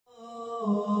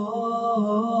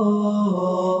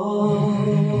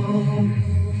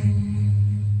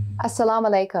Assalamu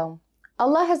alaikum.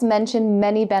 Allah has mentioned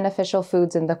many beneficial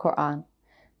foods in the Quran.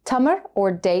 Tamar,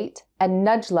 or date, and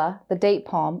najla, the date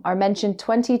palm, are mentioned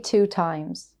 22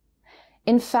 times.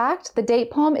 In fact, the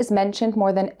date palm is mentioned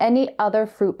more than any other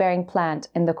fruit-bearing plant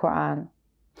in the Quran.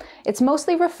 It's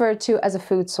mostly referred to as a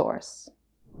food source.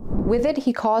 With it,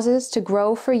 He causes to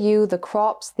grow for you the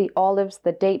crops, the olives,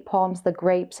 the date palms, the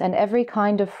grapes, and every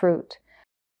kind of fruit.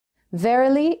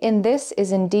 Verily, in this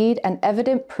is indeed an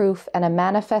evident proof and a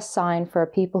manifest sign for a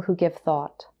people who give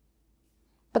thought.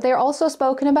 But they are also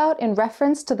spoken about in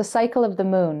reference to the cycle of the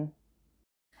moon.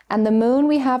 And the moon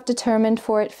we have determined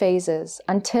for it phases,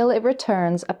 until it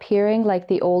returns appearing like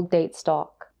the old date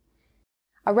stalk.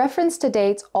 A reference to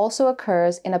dates also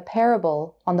occurs in a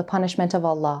parable on the punishment of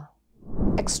Allah,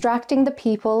 extracting the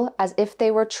people as if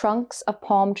they were trunks of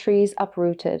palm trees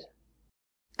uprooted.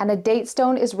 And a date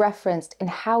stone is referenced in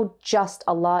how just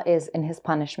Allah is in His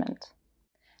punishment.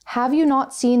 Have you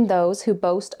not seen those who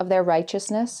boast of their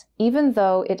righteousness, even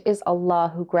though it is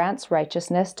Allah who grants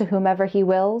righteousness to whomever He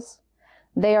wills?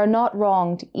 They are not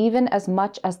wronged even as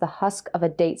much as the husk of a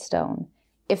date stone,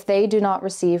 if they do not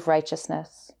receive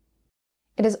righteousness.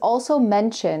 It is also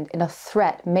mentioned in a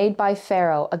threat made by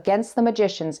Pharaoh against the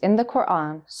magicians in the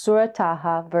Quran, Surah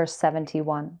Taha, verse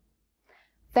 71.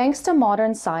 Thanks to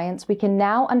modern science, we can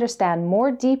now understand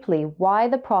more deeply why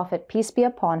the Prophet, peace be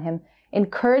upon him,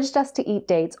 encouraged us to eat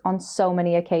dates on so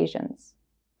many occasions.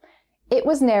 It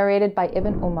was narrated by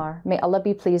Ibn Umar, may Allah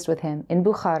be pleased with him, in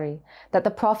Bukhari, that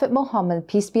the Prophet Muhammad,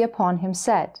 peace be upon him,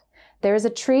 said, "There is a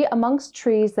tree amongst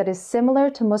trees that is similar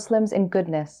to Muslims in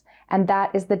goodness, and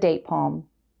that is the date palm."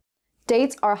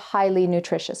 Dates are highly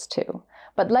nutritious too,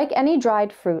 but like any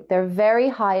dried fruit, they're very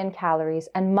high in calories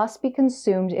and must be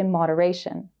consumed in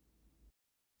moderation.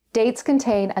 Dates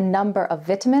contain a number of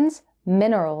vitamins,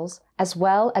 minerals, as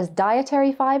well as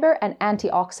dietary fiber and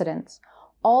antioxidants,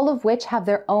 all of which have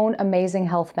their own amazing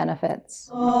health benefits.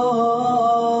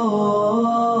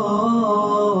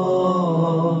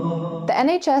 The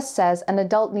NHS says an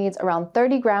adult needs around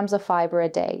 30 grams of fiber a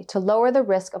day to lower the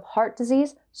risk of heart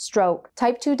disease, stroke,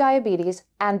 type 2 diabetes,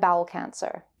 and bowel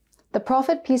cancer. The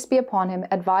Prophet, peace be upon him,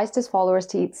 advised his followers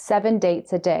to eat 7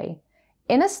 dates a day.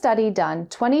 In a study done,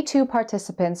 22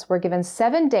 participants were given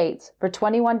 7 dates for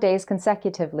 21 days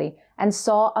consecutively and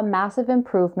saw a massive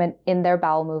improvement in their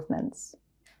bowel movements.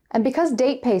 And because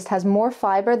date paste has more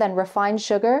fiber than refined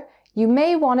sugar, you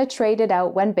may want to trade it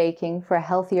out when baking for a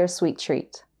healthier sweet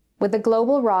treat. With the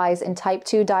global rise in type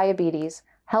 2 diabetes,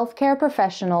 healthcare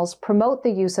professionals promote the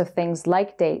use of things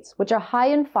like dates, which are high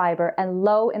in fiber and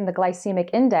low in the glycemic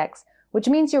index, which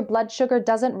means your blood sugar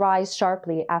doesn't rise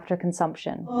sharply after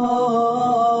consumption.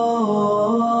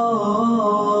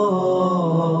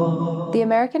 The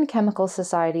American Chemical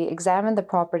Society examined the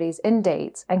properties in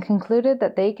dates and concluded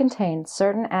that they contained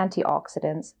certain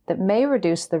antioxidants that may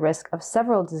reduce the risk of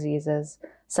several diseases,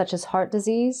 such as heart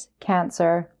disease,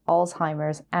 cancer,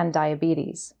 Alzheimer's, and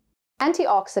diabetes.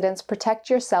 Antioxidants protect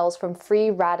your cells from free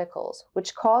radicals,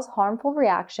 which cause harmful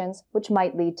reactions which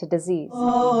might lead to disease.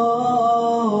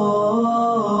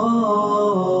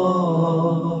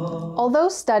 Although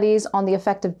studies on the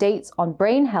effect of dates on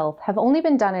brain health have only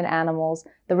been done in animals,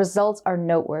 the results are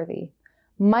noteworthy.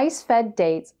 Mice fed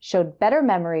dates showed better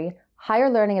memory, higher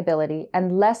learning ability,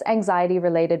 and less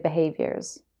anxiety-related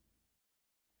behaviors.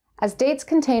 As dates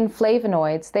contain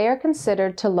flavonoids, they are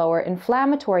considered to lower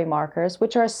inflammatory markers,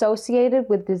 which are associated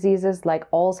with diseases like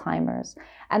Alzheimer's,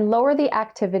 and lower the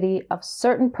activity of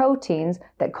certain proteins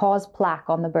that cause plaque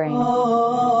on the brain.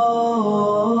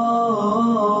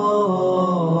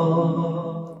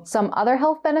 Some other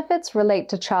health benefits relate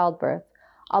to childbirth.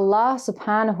 Allah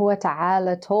subhanahu wa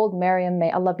ta'ala told Maryam, may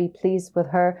Allah be pleased with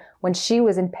her, when she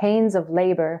was in pains of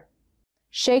labor,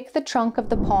 "Shake the trunk of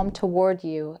the palm toward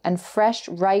you, and fresh,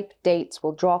 ripe dates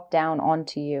will drop down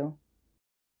onto you."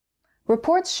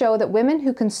 Reports show that women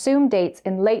who consume dates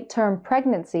in late-term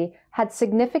pregnancy had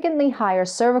significantly higher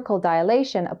cervical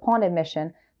dilation upon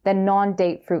admission than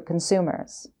non-date fruit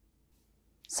consumers.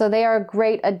 So they are a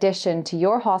great addition to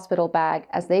your hospital bag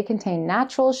as they contain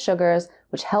natural sugars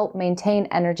which help maintain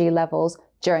energy levels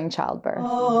during childbirth.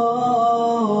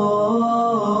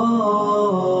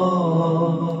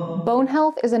 Bone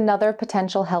health is another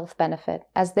potential health benefit,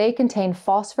 as they contain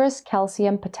phosphorus,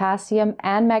 calcium, potassium,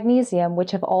 and magnesium,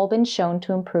 which have all been shown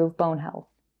to improve bone health.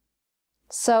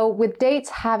 So, with dates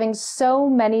having so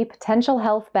many potential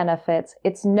health benefits,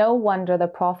 it's no wonder the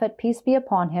Prophet, peace be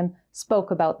upon him,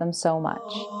 spoke about them so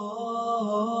much.